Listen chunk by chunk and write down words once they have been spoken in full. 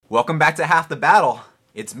Welcome back to Half the Battle.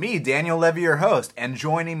 It's me, Daniel Levy, your host, and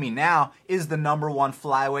joining me now is the number one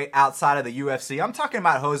flyweight outside of the UFC. I'm talking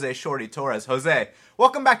about Jose Shorty Torres. Jose,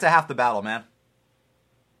 welcome back to Half the Battle, man.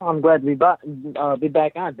 I'm glad to be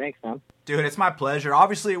back on. Thanks, man. Dude, it's my pleasure.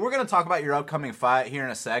 Obviously, we're going to talk about your upcoming fight here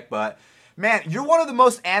in a sec, but man, you're one of the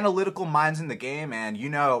most analytical minds in the game, and you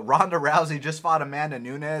know, Ronda Rousey just fought Amanda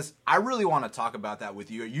Nunes. I really want to talk about that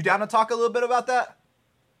with you. Are you down to talk a little bit about that?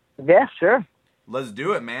 Yeah, sure. Let's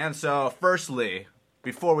do it, man. So, firstly,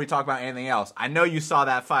 before we talk about anything else, I know you saw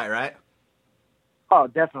that fight, right? Oh,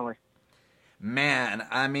 definitely. Man,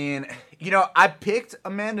 I mean, you know, I picked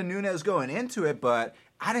Amanda Nunes going into it, but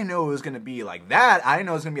I didn't know it was going to be like that. I didn't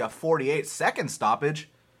know it was going to be a 48-second stoppage.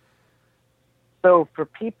 So for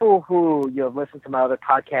people who listen to my other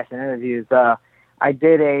podcasts and interviews, I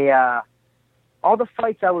did all the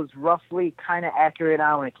fights I was roughly kind of accurate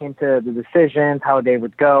on when it came to the decisions, how they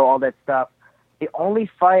would go, all that stuff. The only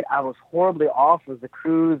fight I was horribly off was the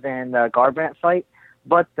Cruz and Garbrandt fight,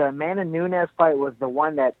 but the Amanda Nunes fight was the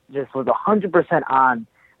one that just was 100% on.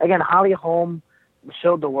 Again, Holly Holm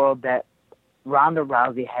showed the world that Ronda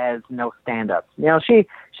Rousey has no stand-up. You know, she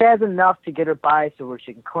has enough to get her by so where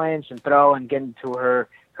she can clinch and throw and get into her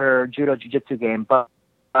judo jiu-jitsu game. But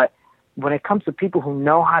when it comes to people who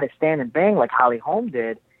know how to stand and bang like Holly Holm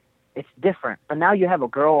did, it's different. But now you have a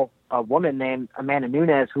woman named Amanda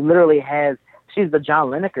Nunes who literally she's the John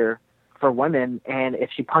Lineker for women, and if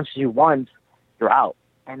she punches you once, you're out.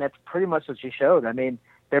 And that's pretty much what she showed. I mean,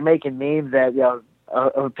 they're making memes that, you know,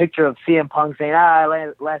 a picture of CM Punk saying,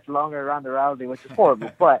 I last longer around the Rousey, which is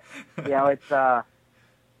horrible. But, it's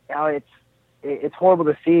horrible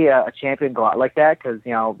to see a champion go out like that because,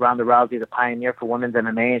 you know, Ronda Rousey is a pioneer for women's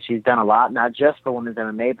MMA, and she's done a lot, not just for women's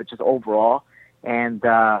MMA, but just overall. And,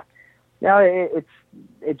 it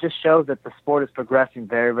just shows that the sport is progressing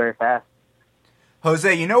very, very fast.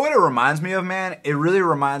 Jose, you know what it reminds me of, man? It really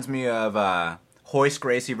reminds me of Royce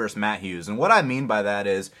Gracie versus Matt Hughes. And what I mean by that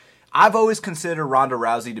is I've always considered Ronda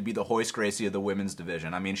Rousey to be the Royce Gracie of the women's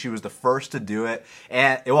division. I mean, she was the first to do it.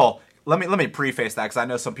 And, well, let me preface that because I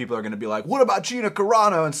know some people are going to be like, what about Gina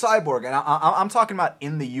Carano and Cyborg? And I'm talking about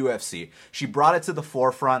in the UFC. She brought it to the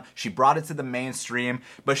forefront. She brought it to the mainstream.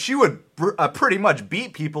 But she would pretty much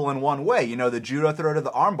beat people in one way. You know, the judo throw to the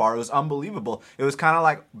armbar was unbelievable. It was kind of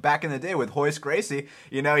like back in the day with Royce Gracie.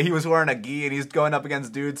 You know, he was wearing a gi and he's going up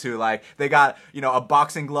against dudes who, like, they got, you know, a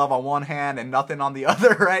boxing glove on one hand and nothing on the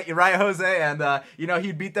other, right? You're right, Jose? And, you know,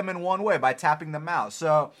 he'd beat them in one way by tapping them out.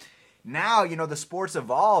 So now, you know, the sport's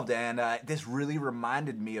evolved, and this really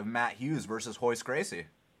reminded me of Matt Hughes versus Royce Gracie.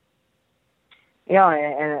 Yeah,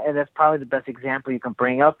 and that's probably the best example you can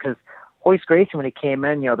bring up because Royce Gracie, when he came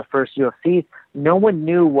in, you know, the first UFC, no one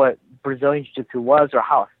knew what Brazilian Jiu-Jitsu was or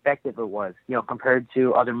how effective it was, you know, compared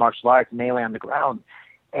to other martial arts, mainly on the ground.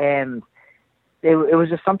 And it was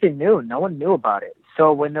just something new. No one knew about it.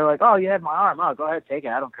 So when they're like, oh, you had my arm. Oh, go ahead, take it.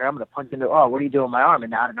 I don't care. I'm going to punch into it. Oh, what are you doing with my arm?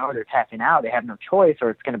 And out of nowhere, they're tapping out. They have no choice, or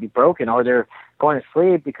it's going to be broken, or they're going to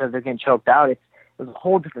sleep because they're getting choked out. It was a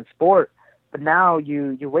whole different sport. But now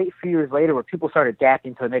you wait a few years later where people start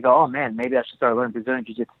adapting to it, and they go, oh, man, maybe I should start learning Brazilian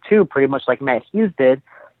Jiu-Jitsu too, pretty much like Matt Hughes did,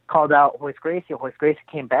 called out Royce Gracie. Royce Gracie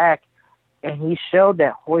came back, and he showed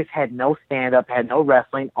that Royce had no stand-up, had no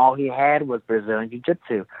wrestling. All he had was Brazilian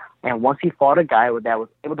Jiu-Jitsu. And once he fought a guy that was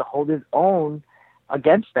able to hold his own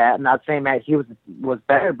against that, I'm not saying that he was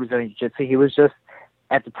better at Brazilian Jiu-Jitsu. He was just,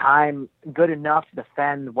 at the time, good enough to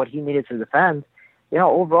defend what he needed to defend. You know,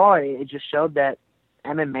 overall, it just showed that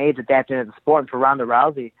MMA is adapting to the sport. And for Ronda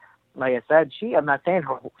Rousey, like I said, I'm not saying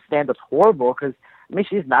her stand-up's horrible because, I mean,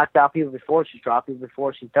 she's knocked out people before. She's dropped people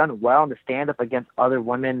before. She's done well in the stand-up against other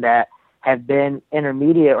women that have been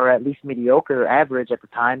intermediate or at least mediocre or average at the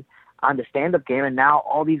time on the stand-up game. And now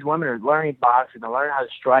all these women are learning boxing, they're learning how to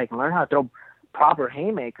strike, and learning how to throw proper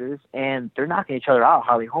haymakers, and they're knocking each other out.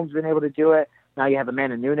 Holly Holm's been able to do it. Now you have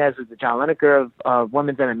Amanda Nunes, who's the John Lineker of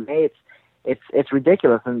women's MMA. It's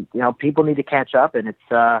ridiculous, and you know people need to catch up, and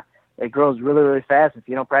it grows really, really fast. If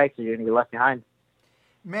you don't practice, you're gonna get left behind.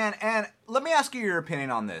 Man, and let me ask you your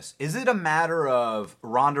opinion on this. Is it a matter of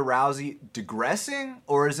Ronda Rousey digressing,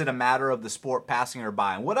 or is it a matter of the sport passing her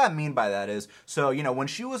by? And what I mean by that is, so you know, when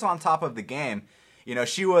she was on top of the game, you know,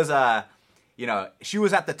 she was she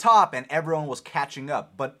was at the top and everyone was catching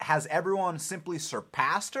up. But has everyone simply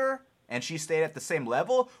surpassed her and she stayed at the same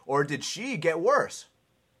level, or did she get worse?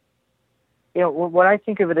 You know, what I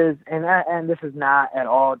think of it is, and this is not at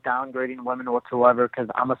all downgrading women whatsoever, because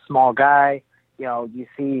I'm a small guy. You know, you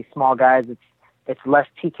see small guys, it's less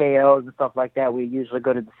TKOs and stuff like that. We usually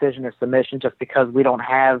go to decision or submission just because we don't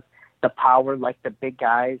have the power like the big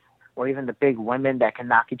guys or even the big women that can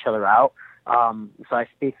knock each other out. So I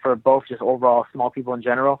speak for both, just overall small people in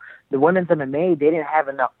general. The women's MMA, they didn't have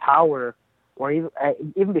enough power, or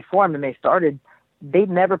even before MMA started, they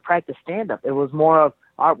never practiced stand-up. It was more of,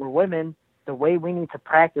 all right, we're women. The way we need to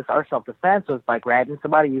practice our self-defense was by grabbing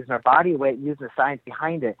somebody, using our body weight, using the science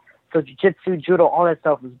behind it. So jiu-jitsu, judo, all that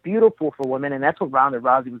stuff was beautiful for women, and that's what Ronda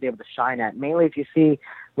Rousey was able to shine at. Mainly if you see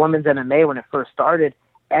women's MMA when it first started,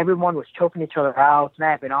 everyone was choking each other out,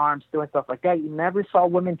 snapping arms, doing stuff like that. You never saw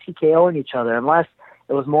women TKOing each other unless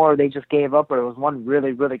it was more they just gave up or it was one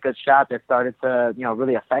really, really good shot that started to,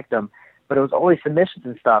 really affect them. But it was always submissions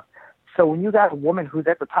and stuff. So when you got a woman who's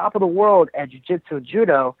at the top of the world at jiu-jitsu and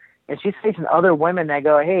judo, and she's facing other women that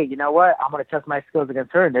go, hey, you know what? I'm going to test my skills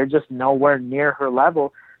against her, and they're just nowhere near her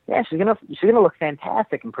level. Yeah, she's gonna look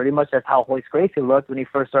fantastic, and pretty much that's how Royce Gracie looked when he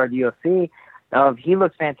first started UFC. He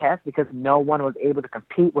looked fantastic because no one was able to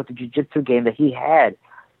compete with the jiu-jitsu game that he had.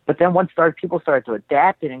 But then people started to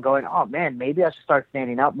adapt it and going, oh man, maybe I should start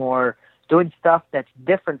standing up more, doing stuff that's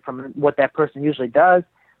different from what that person usually does.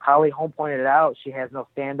 Holly Holm pointed it out. She has no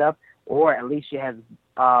stand-up, or at least she has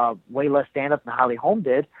way less stand-up than Holly Holm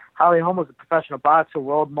did. Holly Holm was a professional boxer,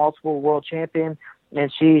 multiple world champion,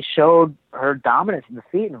 and she showed her dominance in the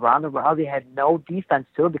feet, and Ronda Rousey had no defense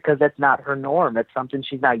to it because that's not her norm. That's something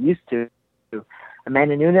she's not used to.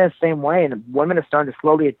 Amanda Nunes, same way, and women are starting to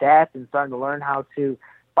slowly adapt and starting to learn how to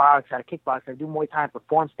box, how to kickbox, how to do Muay Thai, and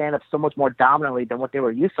perform stand-up so much more dominantly than what they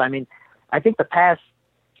were used to. I mean, I think the past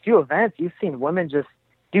few events, you've seen women just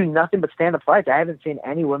do nothing but stand-up fights. I haven't seen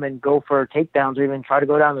any women go for takedowns or even try to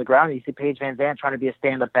go down to the ground. You see Paige Van Zandt trying to be a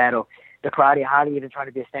stand-up battle. The Karate Hottie even trying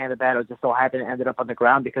to be a stand-up battle. It just so happened it ended up on the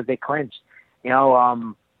ground because they clinched.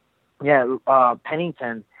 Pennington,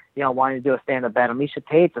 wanting to do a stand-up battle. Misha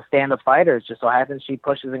Tate's a stand-up fighter. It just so happens she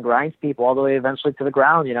pushes and grinds people all the way eventually to the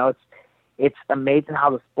ground. It's amazing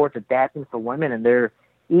how the sport's adapting for women, and they're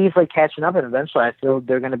easily catching up, and eventually I feel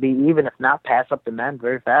they're going to be even, if not pass up the men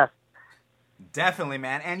very fast. Definitely,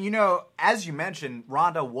 man. And, as you mentioned,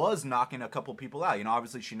 Ronda was knocking a couple people out.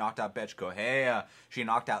 Obviously she knocked out Bethe Correia. She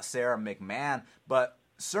knocked out Sarah McMahon. But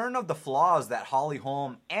certain of the flaws that Holly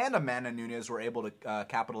Holm and Amanda Nunes were able to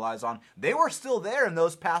capitalize on, they were still there in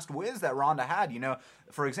those past wins that Ronda had.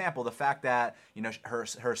 For example, the fact that,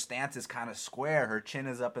 her stance is kind of square, her chin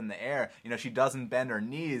is up in the air, she doesn't bend her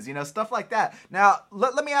knees, stuff like that. Now,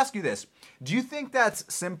 let me ask you this. Do you think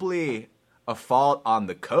that's simply a fault on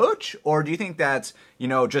the coach, or do you think that's,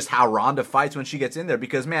 just how Ronda fights when she gets in there?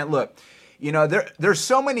 Because, man, look, there's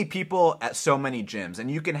so many people at so many gyms, and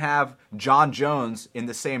you can have John Jones in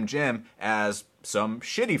the same gym as some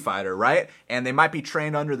shitty fighter, right? And they might be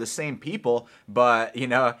trained under the same people, but,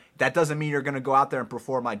 that doesn't mean you're going to go out there and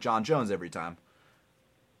perform like John Jones every time.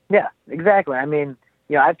 Yeah, exactly. I mean,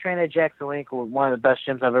 I've trained at Jackson Link, one of the best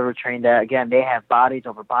gyms I've ever trained at. Again, they have bodies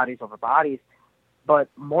over bodies over bodies. But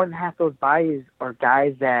more than half those bodies are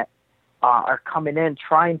guys that are coming in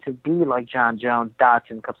trying to be like John Jones,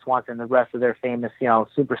 Dodson, Cub Swanson, the rest of their famous,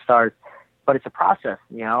 superstars. But it's a process,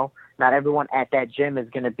 Not everyone at that gym is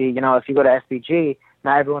going to be, if you go to SBG,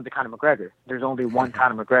 not everyone's a Conor McGregor. There's only one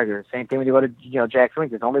Conor McGregor. Same thing when you go to, Jackson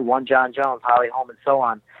Link. There's only one John Jones, Holly Holm, and so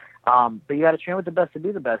on. But you got to train with the best to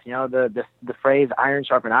be the best. The phrase iron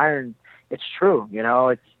sharpen iron, it's true.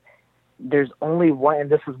 There's only one,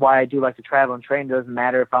 and this is why I do like to travel and train. It doesn't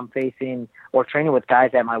matter if I'm facing or training with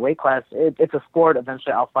guys at my weight class. It's a sport.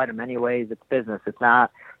 Eventually, I'll fight them anyways. It's business. It's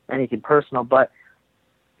not anything personal. But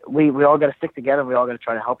we all got to stick together. We all got to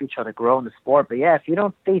try to help each other grow in the sport. But yeah, if you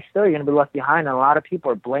don't stay still, you're going to be left behind. And a lot of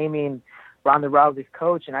people are blaming Ronda Rousey's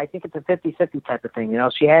coach, and I think it's a 50-50 type of thing.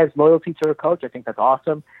 She has loyalty to her coach. I think that's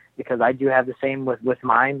awesome because I do have the same with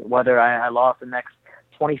mine. Whether I lost the next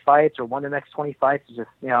 20 fights or won the next 20 fights, it's just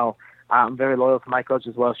I'm very loyal to my coach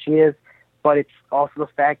as well as she is. But it's also the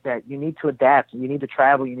fact that you need to adapt. You need to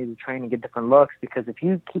travel. You need to train and get different looks, because if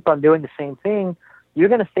you keep on doing the same thing, you're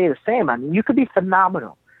going to stay the same. I mean, you could be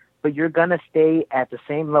phenomenal, but you're going to stay at the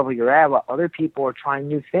same level you're at while other people are trying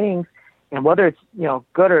new things. And whether it's,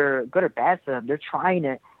 good or bad for them, they're trying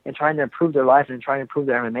it and trying to improve their life and trying to improve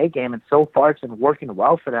their MMA game. And so far it's been working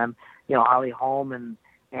well for them. Holly Holm and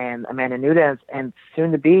Amanda Nunes, and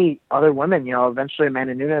soon to be other women. Eventually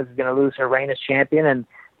Amanda Nunes is going to lose her reign as champion, and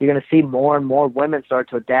you're going to see more and more women start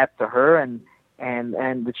to adapt to her and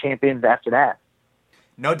the champions after that.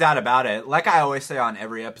 No doubt about it. Like I always say on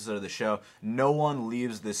every episode of the show, no one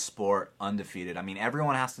leaves this sport undefeated. I mean,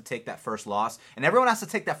 everyone has to take that first loss, and everyone has to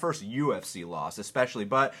take that first UFC loss, especially.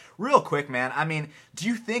 But real quick, man, I mean, do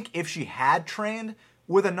you think if she had trained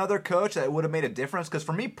with another coach that it would have made a difference? Because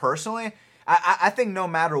for me personally, I think no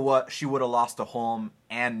matter what, she would have lost to Holm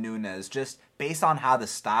and Nunes just based on how the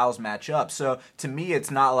styles match up. So to me,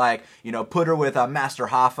 it's not like, put her with Master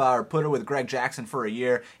Hoffa or put her with Greg Jackson for a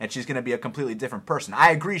year and she's going to be a completely different person.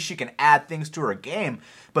 I agree she can add things to her game,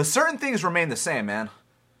 but certain things remain the same, man.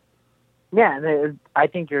 Yeah, I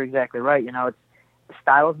think you're exactly right. It's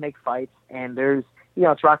styles make fights, and there's,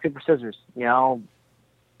 it's rock, paper, scissors.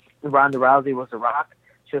 Ronda Rousey was a rock.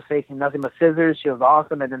 She was facing nothing but scissors. She was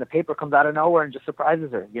awesome, and then the paper comes out of nowhere and just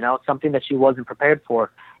surprises her. It's something that she wasn't prepared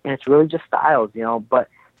for, and it's really just styles. But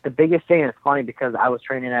the biggest thing, and it's funny because I was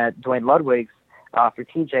training at Dwayne Ludwig's for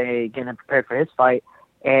TJ, getting him prepared for his fight,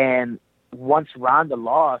 and once Ronda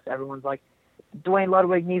lost, everyone's like, Dwayne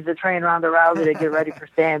Ludwig needs to train Ronda Rousey to get ready for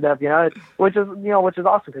stand-up, which is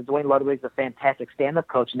awesome because Dwayne Ludwig's a fantastic stand-up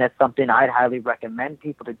coach, and that's something I'd highly recommend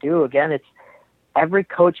people to do. Again, it's every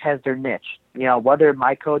coach has their niche. Whether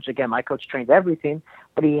my coach trains everything,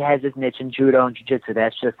 but he has his niche in judo and jiu-jitsu.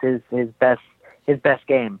 That's just his best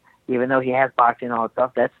game. Even though he has boxing and all that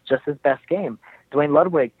stuff, that's just his best game. Dwayne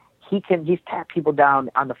Ludwig, he's tapped people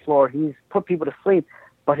down on the floor. He's put people to sleep.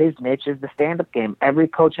 But his niche is the stand-up game. Every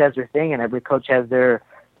coach has their thing, and every coach has their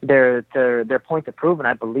point to prove. And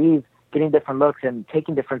I believe getting different looks and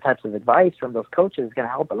taking different types of advice from those coaches is going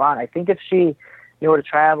to help a lot. I think if she were to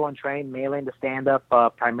travel and train mainly into stand-up,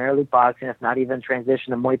 primarily boxing, if not even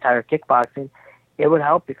transition to Muay Thai or kickboxing, it would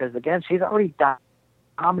help because, again, she's already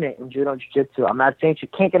dominant in judo and jiu-jitsu. I'm not saying she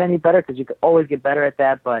can't get any better because you could always get better at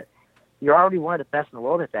that, but you're already one of the best in the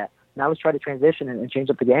world at that. Now let's try to transition and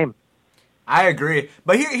change up the game. I agree.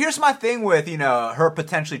 But here's my thing with, her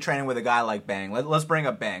potentially training with a guy like Bang. Let's bring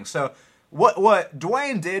up Bang. So what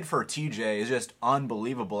Dwayne did for TJ is just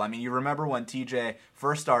unbelievable. I mean, you remember when TJ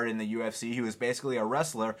first started in the UFC, he was basically a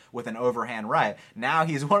wrestler with an overhand right. Now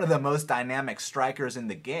he's one of the most dynamic strikers in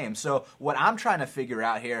the game. So what I'm trying to figure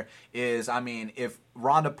out here is, I mean, if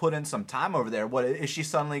Ronda put in some time over there, what is she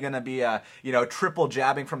suddenly going to be triple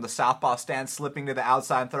jabbing from the southpaw stance, slipping to the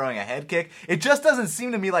outside and throwing a head kick? It just doesn't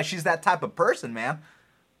seem to me like she's that type of person, man.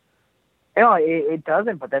 It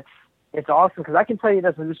doesn't, but it's awesome because I can tell you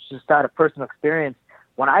this, and this is just out of personal experience.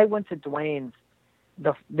 When I went to Dwayne's,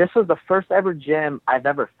 this was the first ever gym I've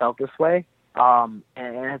ever felt this way, and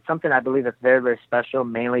it's something I believe that's very, very special.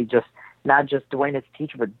 Mainly just not just Dwayne as a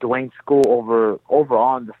teacher, but Dwayne's school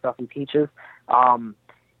overall and the stuff he teaches.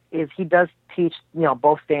 Is he does teach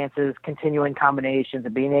both stances, continuing combinations,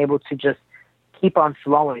 and being able to just keep on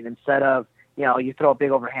flowing instead of you throw a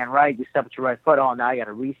big overhand right, you step with your right foot. Oh, now you got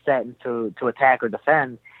to reset into to attack or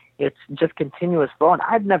defend. It's just continuous flow, and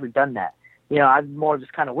I've never done that. I've more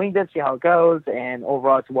just kind of winged it, see how it goes, and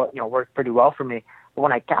overall it's worked pretty well for me. But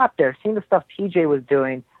when I got there, seeing the stuff TJ was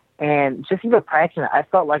doing, and just even practicing it, I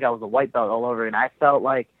felt like I was a white belt all over, and I felt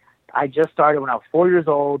like I just started when I was 4 years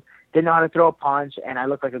old, didn't know how to throw a punch, and I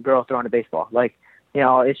looked like a girl throwing a baseball.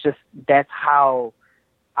 It's just that's how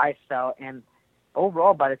I felt. And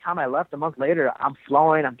overall, by the time I left a month later, I'm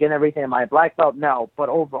flowing, I'm getting everything in my black belt. No, but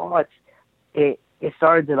overall, it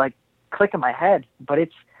started to click in my head. But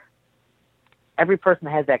it's every person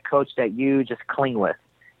has that coach that you just cling with.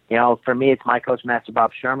 For me, it's my coach, Master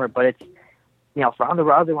Bob Shermer. But it's if Ronda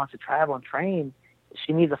Rousey wants to travel and train,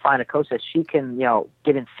 she needs to find a coach that she can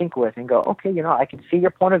get in sync with and go, okay, I can see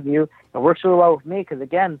your point of view. It works really well with me because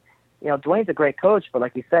again, Dwayne's a great coach, but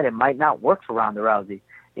like you said, it might not work for Ronda Rousey.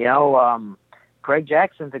 Greg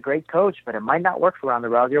Jackson's a great coach, but it might not work for Ronda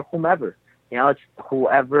Rousey or whomever. It's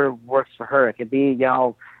whoever works for her. It could be,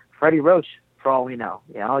 Freddie Roach for all we know.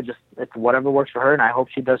 It's whatever works for her, and I hope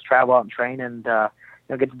she does travel out and train and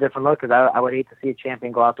gets a different look because I would hate to see a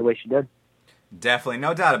champion go out the way she did. Definitely,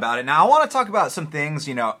 no doubt about it. Now, I want to talk about some things,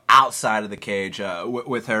 outside of the cage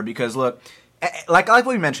with her because, look, like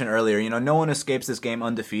we mentioned earlier, no one escapes this game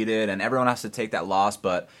undefeated, and everyone has to take that loss.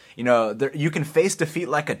 But you can face defeat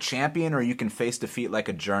like a champion, or you can face defeat like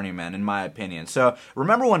a journeyman, in my opinion. So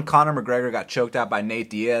remember when Conor McGregor got choked out by Nate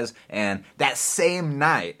Diaz, and that same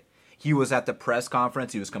night he was at the press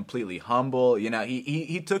conference. He was completely humble.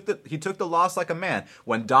 He took the loss like a man.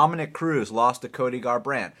 When Dominic Cruz lost to Cody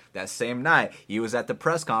Garbrandt, that same night, he was at the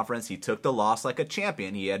press conference. He took the loss like a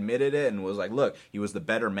champion. He admitted it and was like, look, he was the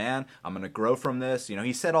better man. I'm going to grow from this.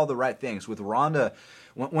 He said all the right things. With Ronda,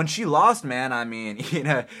 when she lost, man, I mean,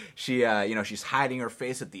 she's hiding her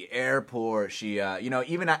face at the airport. She,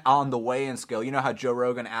 even on the weigh-in scale, how Joe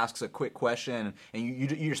Rogan asks a quick question and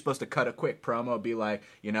you're supposed to cut a quick promo, be like,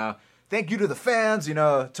 thank you to the fans, you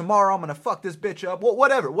know, tomorrow I'm gonna fuck this bitch up. Well,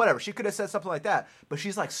 whatever. She could have said something like that, but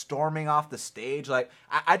she's like storming off the stage. Like,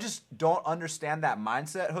 I just don't understand that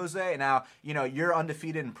mindset, Jose. Now, you know, you're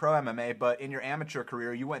undefeated in pro MMA, but in your amateur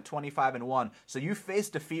career, you went 25-1. So you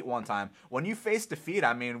faced defeat one time. When you faced defeat,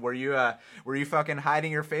 I mean, were you fucking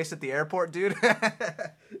hiding your face at the airport, dude?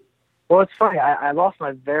 Well, it's funny. I lost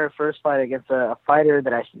my very first fight against a fighter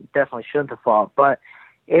that I definitely shouldn't have fought, but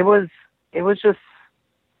it was just.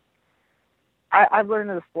 I've learned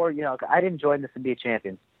in the sport, you know, I didn't join this to be a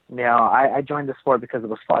champion. You know, I joined the sport because it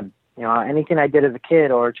was fun. You know, anything I did as a kid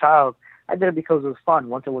or a child, I did it because it was fun.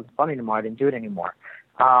 Once it wasn't fun anymore, I didn't do it anymore.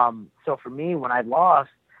 So for me, when I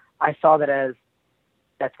lost, I saw that as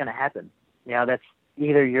that's going to happen. You know, that's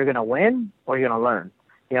either you're going to win or you're going to learn.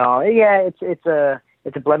 You know, yeah, it's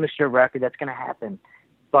a blemish to your record. That's going to happen.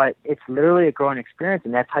 But it's literally a growing experience,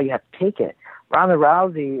 and that's how you have to take it. Ronda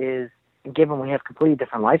Rousey is, given we have completely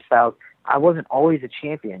different lifestyles, I wasn't always a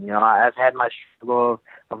champion. You know, I've had my struggle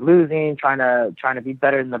of losing, trying to be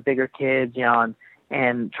better than the bigger kids, you know,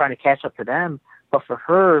 and trying to catch up to them. But for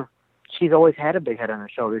her, she's always had a big head on her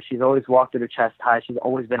shoulders. She's always walked with her chest high. She's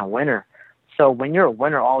always been a winner. So when you're a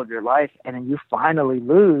winner all of your life and then you finally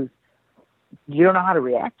lose, you don't know how to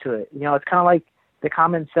react to it. You know, it's kind of like the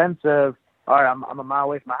common sense of, all right, I'm a mile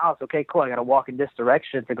away from my house. Okay, cool. I got to walk in this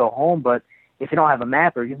direction to go home. But if you don't have a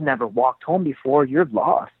map or you've never walked home before, you're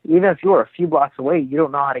lost. Even if you're a few blocks away, you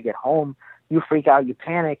don't know how to get home. You freak out, you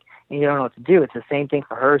panic, and you don't know what to do. It's the same thing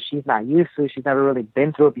for her. She's not used to it. She's never really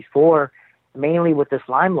been through it before. Mainly with this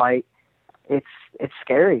limelight, it's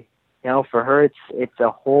scary. You know, for her, it's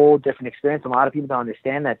a whole different experience. A lot of people don't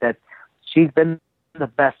understand that she's been the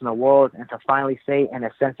best in the world, and to finally say in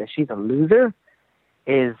a sense that she's a loser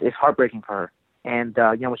is heartbreaking for her. And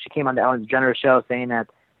you know, when she came on the Ellen DeGeneres show saying that,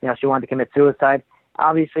 you know, she wanted to commit suicide.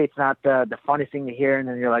 Obviously, it's not the funniest thing to hear, and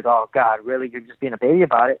then you're like, oh, God, really? You're just being a baby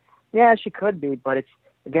about it? Yeah, she could be, but it's,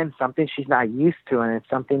 again, something she's not used to, and it's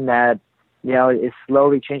something that, you know, is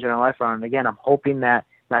slowly changing her life around. And, again, I'm hoping that,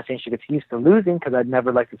 I'm not saying she gets used to losing, because I'd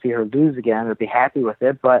never like to see her lose again or be happy with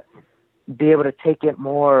it, but be able to take it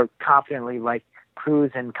more confidently like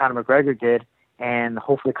Cruz and Conor McGregor did, and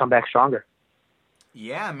hopefully come back stronger.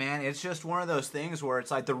 Yeah, man, it's just one of those things where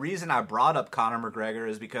it's like the reason I brought up Conor McGregor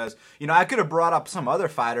is because, you know, I could have brought up some other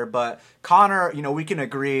fighter, but Conor, you know, we can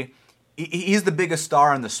agree he's the biggest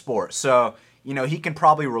star in the sport. So, you know, he can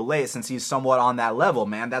probably relate since he's somewhat on that level,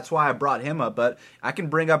 man. That's why I brought him up. But I can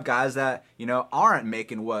bring up guys that, you know, aren't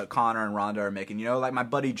making what Conor and Ronda are making. You know, like my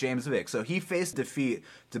buddy James Vick. So he faced defeat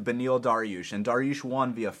to Beneil Dariush, and Dariush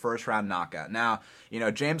won via first-round knockout. Now, you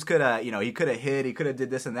know, James could have, you know, he could have hit, he could have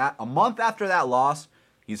did this and that. A month after that loss,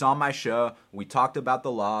 he's on my show. We talked about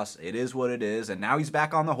the loss. It is what it is. And now he's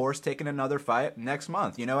back on the horse taking another fight next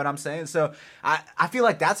month. You know what I'm saying? So I feel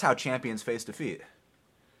like that's how champions face defeat.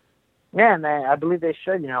 Yeah, and I believe they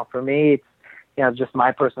should. You know, for me, it's, you know, just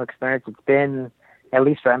my personal experience. It's been, at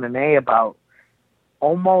least for MMA, about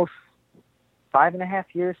almost 5.5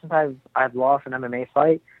 years since I've lost an MMA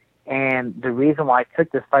fight. And the reason why I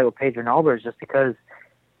took this fight with Pedro Nova is just because,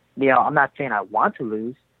 you know, I'm not saying I want to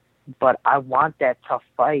lose, but I want that tough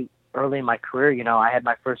fight early in my career. You know, I had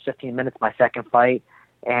my first 15 minutes, my second fight,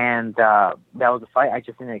 and that was a fight I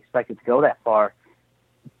just didn't expect it to go that far.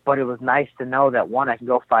 But it was nice to know that, one, I can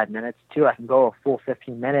go 5 minutes, two, I can go a full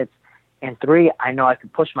 15 minutes, and three, I know I can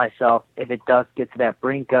push myself if it does get to that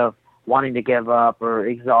brink of wanting to give up or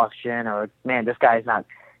exhaustion or, man, this guy's not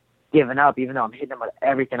giving up, even though I'm hitting him with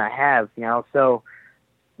everything I have, you know. So,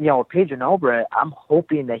 you know, with Pedro Nova, I'm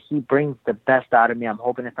hoping that he brings the best out of me. I'm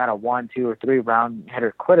hoping it's not a 1, 2, or 3 round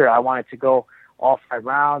hitter quitter. I want it to go all 5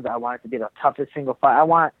 rounds. I want it to be the toughest single fight. I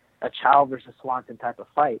want a Chow versus Swanson type of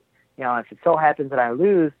fight. You know, if it so happens that I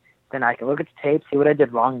lose, then I can look at the tape, see what I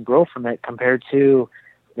did wrong, and grow from it, compared to,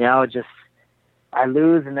 you know, just I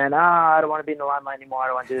lose and then, I don't want to be in the limelight anymore. I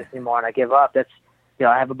don't want to do this anymore, and I give up. That's, you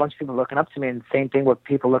know, I have a bunch of people looking up to me, and the same thing with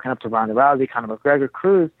people looking up to Ronda Rousey, Conor McGregor,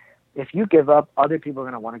 Cruz. If you give up, other people are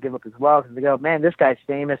going to want to give up as well, because they go, man, this guy's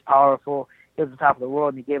famous, powerful, he was the top of the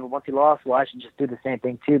world, and he gave up once he lost. Well, I should just do the same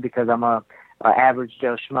thing too, because I'm a average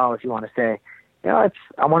Joe Schmo, if you want to say. You know,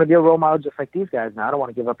 I want to be a role model just like these guys now. I don't want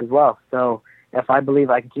to give up as well. So if I believe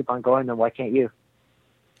I can keep on going, then why can't you?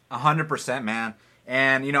 100%, man.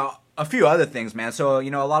 And, you know, a few other things, man. So, you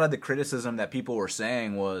know, a lot of the criticism that people were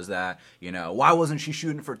saying was that, you know, why wasn't she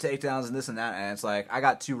shooting for takedowns and this and that? And it's like, I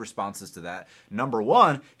got 2 responses to that. Number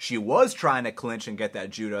one, she was trying to clinch and get that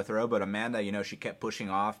judo throw, but Amanda, you know, she kept pushing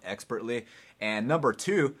off expertly. And number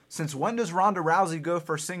 2, since when does Ronda Rousey go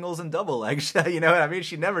for singles and double legs? You know what I mean?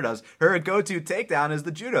 She never does. Her go-to takedown is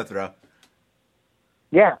the judo throw.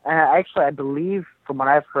 Yeah, actually, I believe from what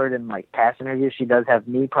I've heard in like past interviews, she does have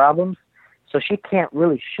knee problems, so she can't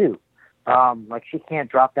really shoot. Like she can't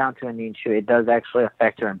drop down to a knee and shoot. It does actually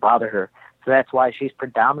affect her and bother her. So that's why she's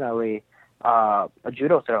predominantly a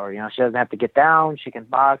judo thrower. You know, she doesn't have to get down. She can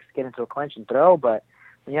box, get into a clinch and throw. But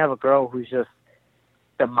when you have a girl who's just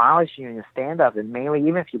demolishing you in your stand up, and mainly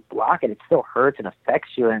even if you block it, it still hurts and affects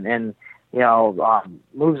you, and you know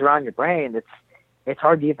moves around your brain. It's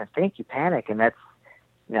hard to even think. You panic, and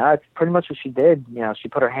that's pretty much what she did. You know, she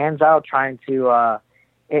put her hands out trying to.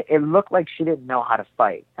 It looked like she didn't know how to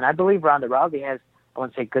fight, and I believe Ronda Rousey has, I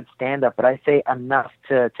wouldn't say good stand up, but I say enough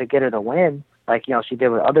to get her the win, like she did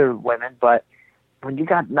with other women. But when you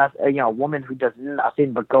got a woman who does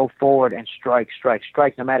nothing but go forward and strike,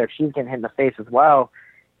 no matter if she's getting hit in the face as well,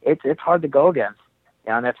 it's hard to go against.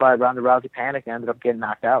 And that's why Ronda Rousey panicked and ended up getting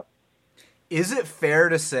knocked out. Is it fair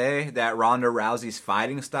to say that Ronda Rousey's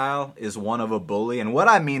fighting style is one of a bully? And what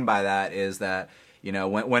I mean by that is that,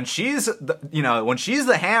 when she's when she's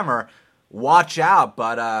the hammer, watch out,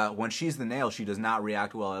 but when she's the nail, she does not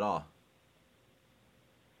react well at all.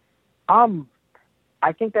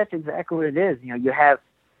 I think that's exactly what it is. You have,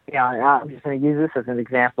 I'm just going to use this as an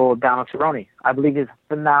example, Donald Cerrone. I believe he's a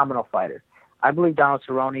phenomenal fighter. I believe Donald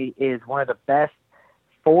Cerrone is one of the best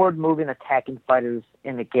forward-moving attacking fighters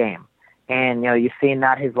in the game. And, you've seen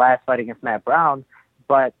not his last fight against Matt Brown,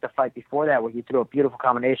 but the fight before that where he threw a beautiful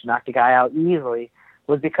combination, knocked the guy out easily,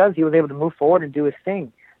 was because he was able to move forward and do his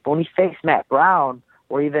thing. But when he faced Matt Brown,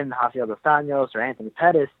 or even Rafael dos Anjos or Anthony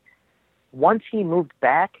Pettis, once he moved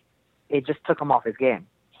back, it just took him off his game.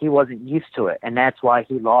 He wasn't used to it, and that's why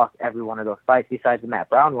he lost every one of those fights besides the Matt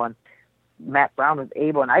Brown one. Matt Brown was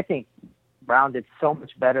able, and I think Brown did so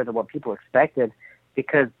much better than what people expected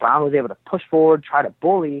because Brown was able to push forward, try to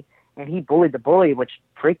bully, and he bullied the bully, which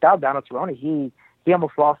freaked out Donald Cerrone. He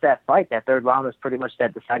almost lost that fight. That third round was pretty much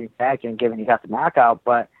that deciding factor, and given he got the knockout.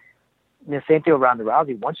 But the same thing with Ronda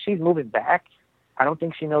Rousey. Once she's moving back, I don't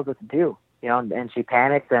think she knows what to do. And she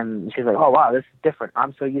panics, and she's like, oh, wow, this is different.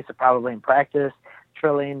 I'm so used to probably in practice,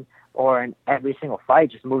 trilling, or in every single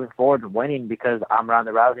fight, just moving forward and winning because I'm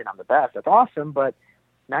Ronda Rousey and I'm the best. That's awesome, but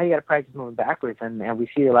now you got to practice moving backwards. And we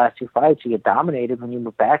see the last two fights, you get dominated when you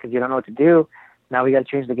move back because you don't know what to do. Now we got to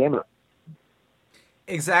change the game.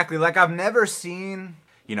 Exactly. Like, I've never seen,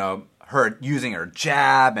 her using her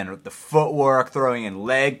jab and the footwork, throwing in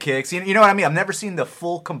leg kicks. You know what I mean? I've never seen the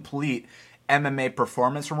full, complete MMA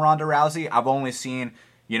performance from Ronda Rousey. I've only seen,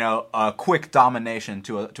 a quick domination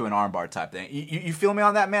to an armbar type thing. You feel me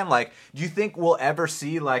on that, man? Like, do you think we'll ever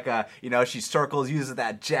see she circles, uses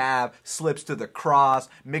that jab, slips to the cross,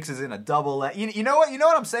 mixes in a double leg? You know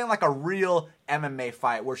what I'm saying? Like a real MMA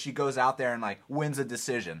fight where she goes out there and wins a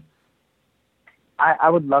decision.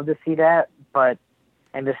 I would love to see that, but,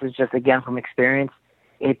 and this is just again from experience,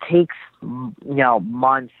 it takes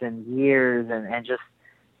months and years and just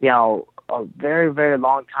a very, very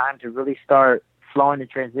long time to really start flowing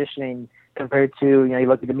and transitioning compared to, you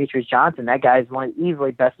look at Demetrius Johnson. That guy's one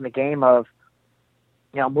easily best in the game of,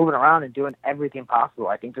 moving around and doing everything possible.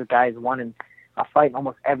 I think this guy's won in a fight in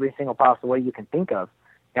almost every single possible way you can think of,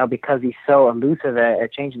 because he's so elusive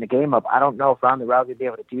at changing the game up. I don't know if Ronda Rousey would be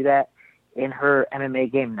able to do that in her MMA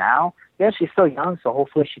game now. Yeah, she's still young, so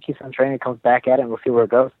hopefully she keeps on training, comes back at it, and we'll see where it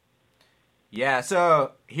goes. Yeah,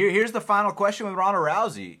 so here's the final question with Ronda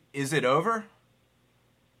Rousey. Is it over?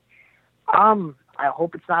 I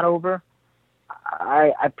hope it's not over.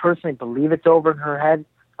 I personally believe it's over in her head.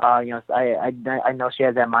 I know she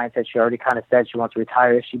has that mindset. She already kind of said she wants to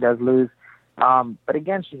retire if she does lose. But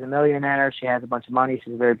again, she's a millionaire. She has a bunch of money.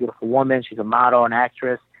 She's a very beautiful woman. She's a model, an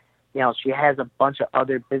actress. She has a bunch of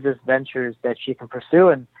other business ventures that she can pursue,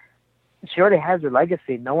 and she already has her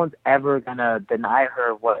legacy. No one's ever going to deny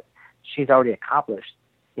her what she's already accomplished.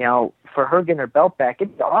 For her getting her belt back,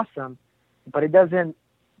 it's awesome, but it doesn't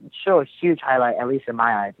show a huge highlight, at least in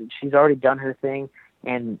my eyes. She's already done her thing,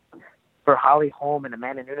 and for Holly Holm and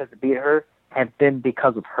Amanda Nunes to beat her have been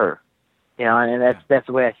because of her. And that's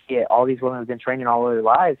the way I see it. All these women have been training all their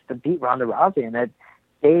lives to beat Ronda Rousey, and that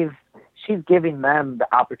she's giving them the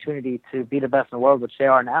opportunity to be the best in the world, which they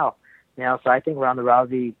are now. So I think Ronda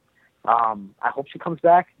Rousey, I hope she comes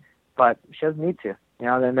back, but she doesn't need to.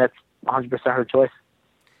 Then that's 100% her choice.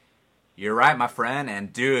 You're right, my friend.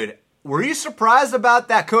 And dude, were you surprised about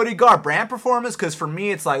that Cody Garbrandt performance? Because for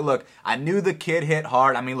me, it's like, look, I knew the kid hit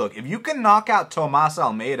hard. I mean, look, if you can knock out Tomas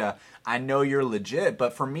Almeida, I know you're legit.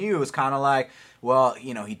 But for me, it was kind of like, well,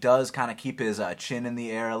 he does kind of keep his chin in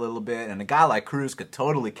the air a little bit. And a guy like Cruz could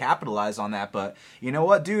totally capitalize on that. But you know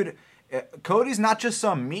what, dude? Cody's not just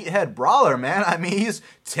some meathead brawler, man. I mean, he's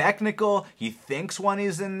technical. He thinks when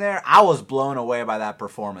he's in there. I was blown away by that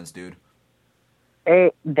performance, dude.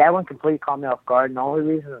 Hey, that one completely caught me off guard. And the only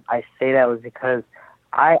reason I say that was because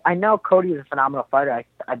I know Cody is a phenomenal fighter.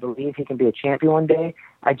 I believe he can be a champion one day.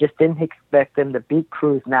 I just didn't expect him to beat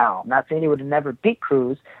Cruz now. I'm not saying he would have never beat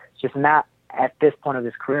Cruz, just not at this point of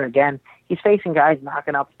his career. Again, he's facing guys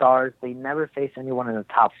knocking out stars, but he never faced anyone in the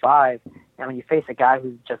top 5. And when you face a guy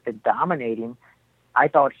who's just been dominating, I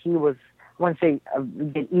thought he was, I wouldn't say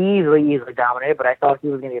easily dominated, but I thought he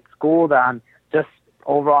was going to get schooled on just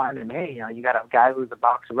overall MMA. You know, you got a guy who's a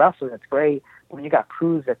boxer wrestler, that's great. When you got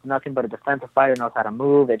Cruz, that's nothing but a defensive fighter, knows how to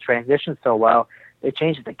move, they transition so well, they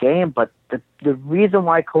changed the game. But the reason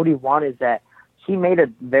why Cody won is that he made a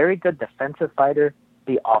very good defensive fighter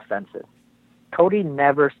be offensive. Cody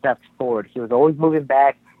never stepped forward. He was always moving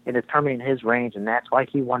back and determining his range, and that's why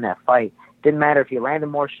he won that fight. Didn't matter if he landed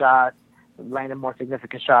more shots, landed more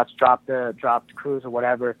significant shots, dropped Cruz or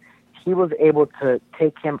whatever. He was able to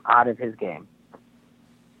take him out of his game.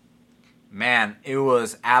 Man, it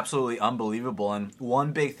was absolutely unbelievable. And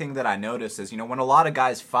one big thing that I noticed is, you know, when a lot of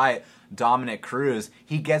guys fight Dominick Cruz,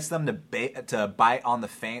 he gets them to bite on the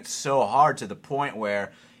feint so hard to the point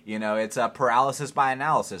where, you know, it's a paralysis by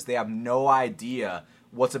analysis. They have no idea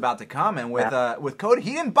what's about to come. And with Cody,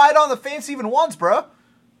 he didn't bite on the feints even once, bro.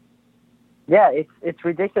 Yeah, it's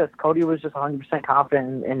ridiculous. Cody was just 100%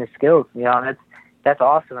 confident in his skills. You know, and that's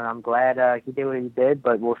awesome, and I'm glad he did what he did.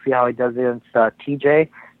 But we'll see how he does against TJ.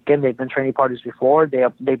 Again, they've been training partners before.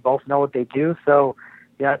 They both know what they do. So,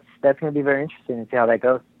 yeah, that's going to be very interesting to see how that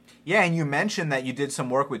goes. Yeah, and you mentioned that you did some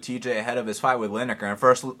work with TJ ahead of his fight with Lineker. And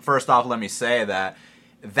first off, let me say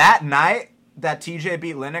that night that TJ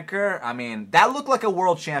beat Lineker, I mean, that looked like a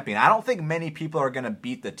world champion. I don't think many people are going to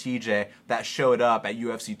beat the TJ that showed up at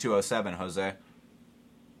UFC 207, Jose.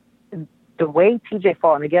 The way TJ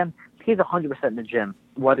fought, and again, he's 100% in the gym,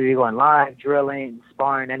 whether you're going live, drilling,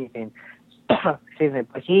 sparring, anything. Excuse me,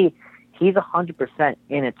 but he's 100%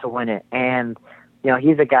 in it to win it. And, you know,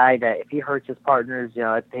 he's a guy that if he hurts his partners, you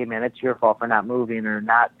know, hey, man, it's your fault for not moving or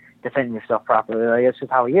not defending yourself properly. Like, that's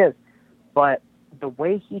just how he is. But the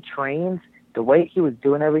way he trains, the way he was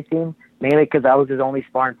doing everything, mainly because I was his only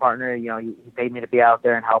sparring partner, you know, he paid me to be out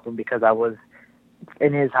there and help him because I was,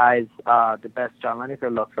 in his eyes, the best John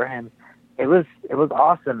Lineker look for him. It was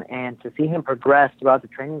awesome. And to see him progress throughout the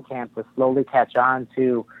training camp to slowly catch on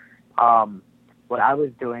to what I was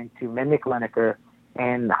doing to mimic Lineker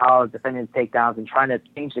and how I was defending takedowns and trying to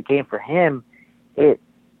change the game for him,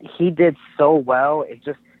 he did so well. It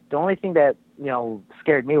just, the only thing that, you know,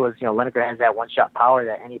 scared me was, you know, Lineker has that one-shot power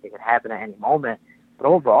that anything could happen at any moment. But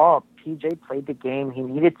overall, TJ played the game he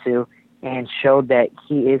needed to and showed that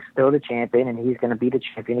he is still the champion and he's going to be the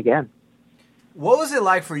champion again. What was it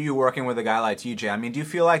like for you working with a guy like TJ? I mean, do you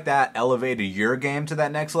feel like that elevated your game to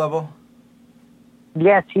that next level?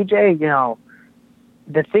 Yeah, TJ, you know,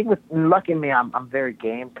 the thing with, lucky me, I'm very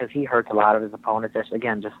game because he hurts a lot of his opponents. That's,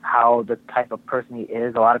 again, just how the type of person he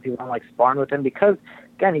is. A lot of people don't like sparring with him because,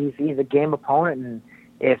 again, he's a game opponent, and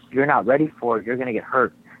if you're not ready for it, you're going to get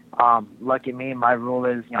hurt. Lucky me, my rule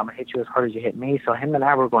is, you know, I'm going to hit you as hard as you hit me. So him and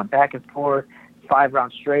I were going back and forth 5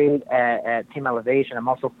 rounds straight at Team Elevation and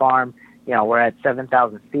Muscle Farm. You know, we're at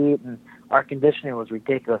 7,000 feet, and our conditioning was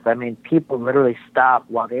ridiculous. I mean, people literally stopped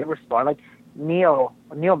while they were sparring. Like, Neil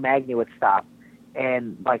Magny would stop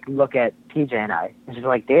and, like, look at TJ and I. And she's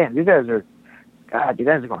like, damn, you guys are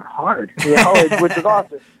going hard. You know, which is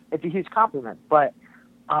awesome. It's a huge compliment. But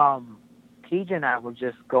TJ and I were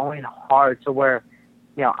just going hard to where,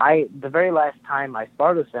 you know, the very last time I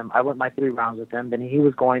sparred with him, I went my 3 rounds with him. Then he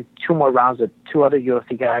was going 2 more rounds with 2 other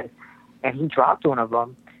UFC guys, and he dropped one of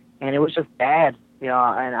them. And it was just bad, you know,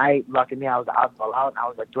 and lucky me, I was out, and I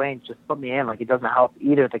was like, Dwayne, just put me in. Like, it doesn't help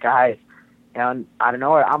either of the guys. And I don't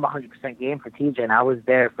know, I'm 100% game for TJ, and I was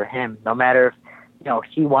there for him. No matter if, you know,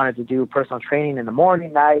 he wanted to do personal training in the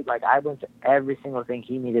morning, night, like, I went to every single thing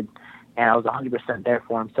he needed, and I was 100% there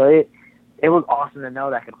for him. So it was awesome to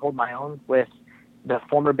know that I could hold my own with the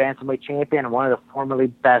former bantamweight champion and one of the formerly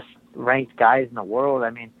best ranked guys in the world.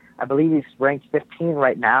 I mean, I believe he's ranked 15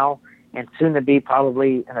 right now, and soon to be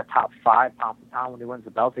probably in the top 5 pound for pound when he wins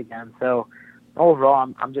the belt again. So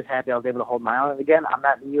overall, I'm just happy I was able to hold my own. And again, I'm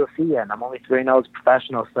not in the UFC yet, and I'm only 3-0 as a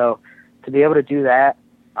professional. So to be able to do that,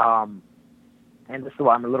 and this is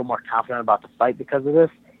why I'm a little more confident about the fight because of this.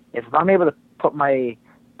 If I'm able to put my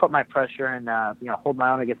pressure and you know, hold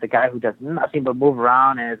my own against a guy who does nothing but move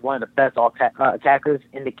around and is one of the best attackers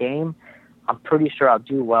in the game, I'm pretty sure I'll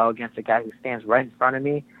do well against a guy who stands right in front of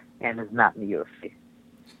me and is not in the UFC.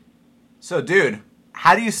 So, dude,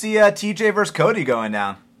 how do you see TJ versus Cody going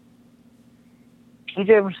down?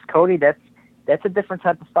 TJ versus Cody, that's a different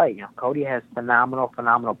type of fight. Cody has phenomenal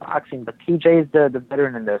boxing, but TJ is the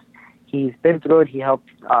veteran in this. He's been through it. He helped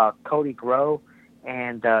Cody grow,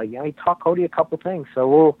 and he taught Cody a couple things.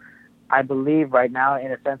 So I believe right now,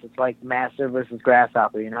 in a sense, it's like master versus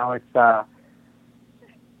grasshopper. It's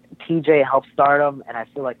TJ helped start him, and I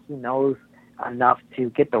feel like he knows enough to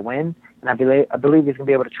get the win. And I believe he's gonna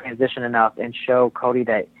be able to transition enough and show Cody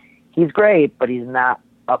that he's great, but he's not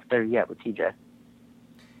up there yet with TJ.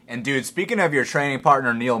 And dude, speaking of your training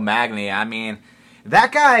partner Neil Magny, I mean,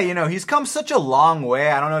 that guy, he's come such a long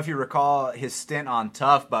way. I don't know if you recall his stint on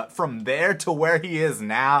Tough, but from there to where he is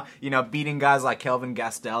now, beating guys like Kelvin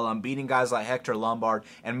Gastelum, beating guys like Hector Lombard,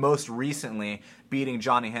 and most recently, beating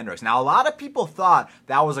Johnny Hendricks. Now, a lot of people thought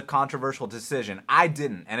that was a controversial decision. I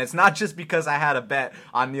didn't. And it's not just because I had a bet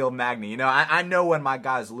on Neil Magny. I know when my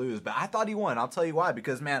guys lose, but I thought he won. I'll tell you why.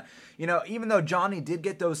 Because, man, even though Johnny did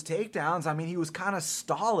get those takedowns, I mean, he was kind of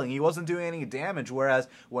stalling. He wasn't doing any damage. Whereas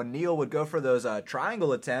when Neil would go for those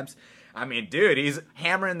triangle attempts, I mean, dude, he's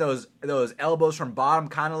hammering those elbows from bottom,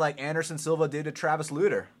 kind of like Anderson Silva did to Travis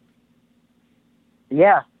Lutter.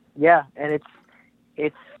 Yeah. And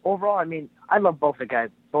it's overall, I mean, I love both the guys.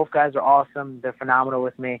 Both guys are awesome. They're phenomenal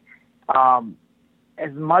with me.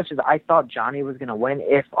 As much as I thought Johnny was going to win,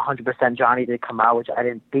 if 100% Johnny did come out, which I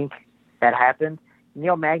didn't think that happened,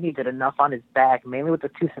 Neil Magny did enough on his back, mainly with the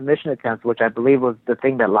 2 submission attempts, which I believe was the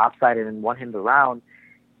thing that lopsided and won him the round.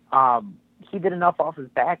 He did enough off his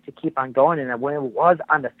back to keep on going, and when it was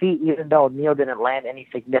on the feet, even though Neil didn't land any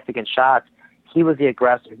significant shots, he was the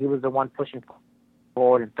aggressor. He was the one pushing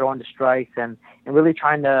forward and throwing the strikes and really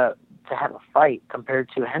trying to have a fight compared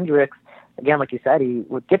to Hendricks. Again, like you said, he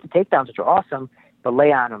would get the takedowns, which are awesome, but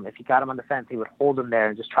lay on him. If he got him on the fence, he would hold him there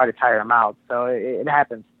and just try to tire him out. So it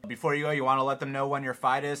happens. Before you go, you want to let them know when your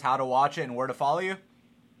fight is, how to watch it, and where to follow you?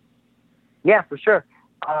 Yeah, for sure.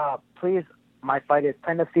 Please, my fight is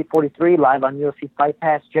Tennessee 43, live on UFC Fight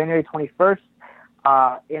Pass, January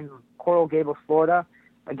 21st in Coral Gables, Florida.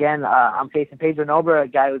 Again, I'm facing Pedro Nobre, a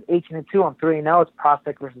guy who's 18-2. I'm 3-0. It's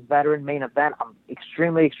prospect versus veteran main event. I'm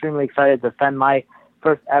extremely excited to defend my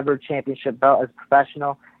first ever championship belt as a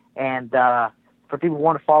professional. And for people who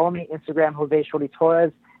want to follow me, Instagram, Jose Shorty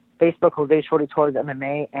Torres, Facebook, Jose Shorty Torres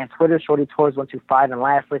MMA, and Twitter, Shorty Torres 125. And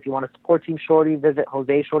lastly, if you want to support Team Shorty, visit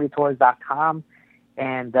JoseShortyTorres.com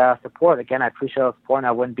and support. Again, I appreciate the support, and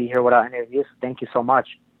I wouldn't be here without any of you. So thank you so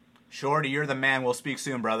much. Shorty, you're the man. We'll speak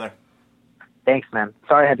soon, brother. Thanks, man.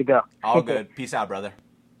 Sorry I had to go. All good. Peace out, brother.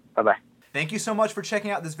 Bye-bye. Thank you so much for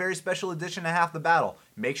checking out this very special edition of Half the Battle.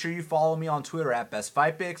 Make sure you follow me on Twitter at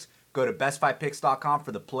BestFightPicks. Go to BestFightPicks.com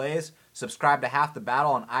for the plays. Subscribe to Half the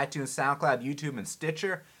Battle on iTunes, SoundCloud, YouTube, and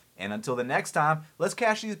Stitcher. And until the next time, let's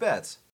cash these bets.